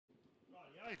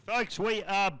Folks, we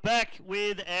are back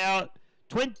with our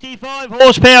 25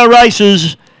 horsepower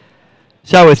races.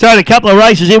 So we've thrown a couple of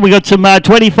races in. We've got some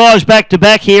 25s back to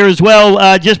back here as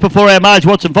well, just before our Marj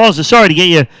Watson finals. So sorry to get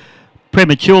you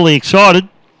prematurely excited.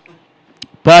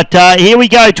 But here we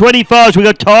go, 25s. We've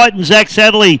got Titan,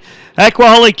 Xstatic,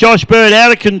 Aquaholic, Josh Bird,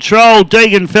 Outa Control,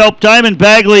 Deegan Phelp, Damon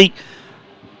Bagley.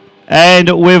 And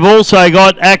we've also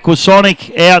got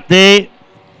Aquasonic out there.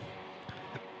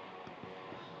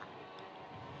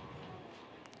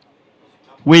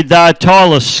 With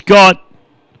Tyler Scott.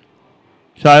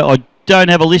 So I don't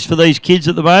have a list for these kids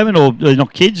at the moment, or they're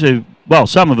not kids, well,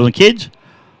 some of them are kids.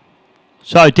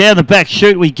 So down the back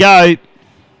chute we go.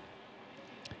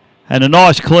 And a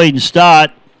nice clean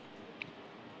start.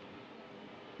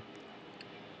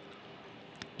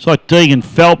 It's like Deegan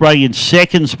Phelp running in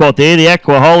second spot there. The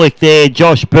Aquaholic there,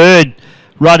 Josh Bird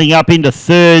running up into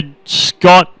third.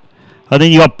 Scott, and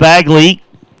then you got Bagley.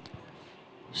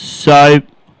 So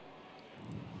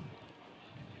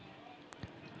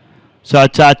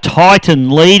it's Titan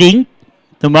leading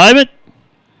at the moment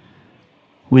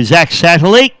with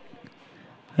Xstatic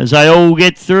as they all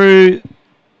get through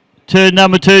turn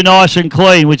number 2 nice and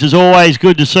clean, which is always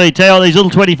good to see. Tell you, these little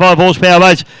 25 horsepower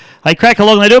boats, they crack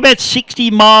along. They do about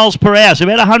 60 miles per hour, so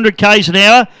about 100 k's an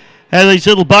hour. Have these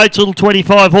little boats, little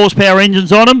 25 horsepower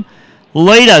engines on them.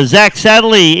 Leader,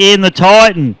 Xstatic in the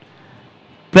Titan.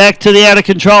 Back to the Outa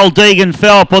Control, Deegan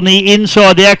Phelp on the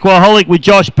inside, the Aquaholic with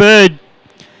Josh Bird.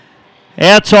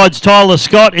 Outside's Tyler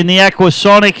Scott in the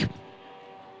Aquasonic.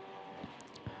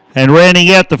 And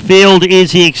rounding out the field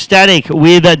is the Xstatic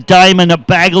with Damon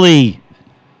Bagley.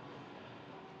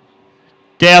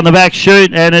 Down the back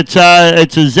chute, and it's a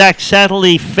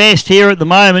Xstatic fest here at the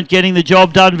moment, getting the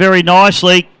job done very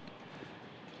nicely.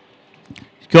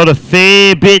 He's got a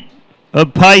fair bit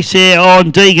of pace there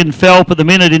on Deegan Phelp at the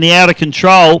minute in the Outa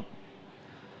Control.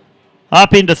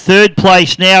 Up into third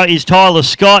place now is Tyler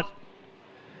Scott.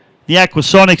 The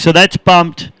Aquasonic, so that's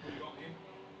bumped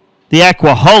the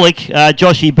Aquaholic.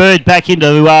 Joshy Bird back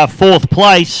into fourth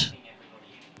place.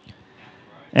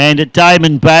 And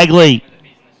Damon Bagley.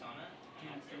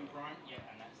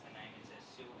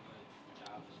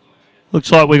 Looks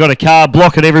like we've got a car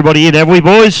blocking everybody in, have we,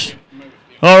 boys?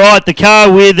 All right, the car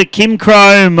with the Kim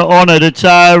Chrome on it. It's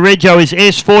Rego is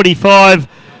S45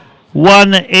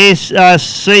 1SCTH.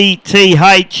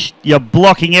 You're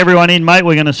blocking everyone in, mate.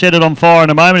 We're going to set it on fire in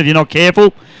a moment if you're not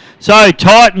careful. So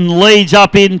Titan leads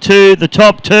up into the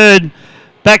top turn.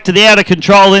 Back to the Outa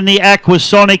Control, then the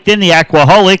Aquasonic, then the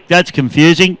Aquaholic. That's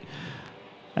confusing.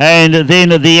 And then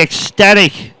the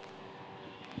Xstatic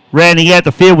rounding out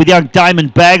the field with young Damon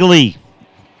Bagley.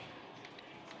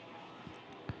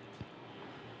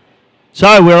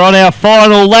 So we're on our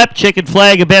final lap. Checkered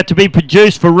flag about to be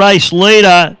produced for race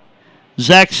leader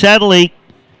Xstatic.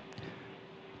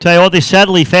 Tell you what, this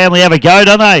Sattler family have a go,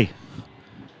 don't they?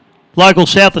 Local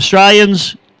South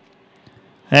Australians.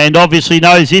 And obviously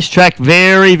knows this track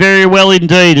very, very well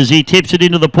indeed as he tips it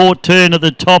into the port turn at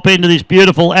the top end of this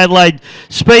beautiful Adelaide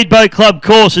Speedboat Club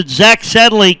course. It's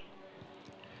Xstatic.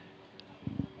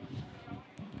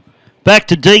 Back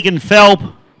to Deegan Phelp.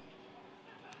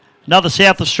 Another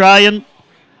South Australian.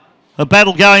 A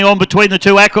battle going on between the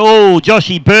two. Oh,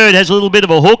 Joshy Bird has a little bit of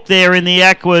a hook there in the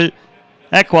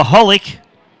Aquaholic.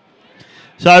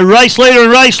 So race leader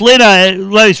and race winner,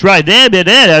 race winner,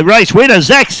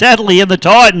 Xstatic in the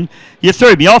Titan. You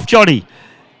threw me off, Johnny.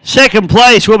 Second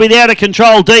place will be the Outa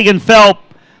Control, Deegan Phelp.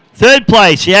 Third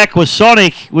place, the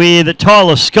Aquasonic with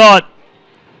Tyler Scott.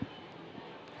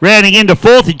 Rounding into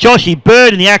fourth, Joshy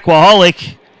Bird in the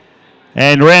Aquaholic.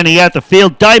 And rounding out the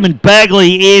field, Damon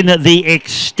Bagley in the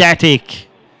Xstatic.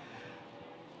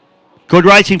 Good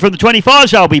racing from the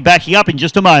 25s. I'll be backing up in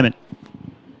just a moment.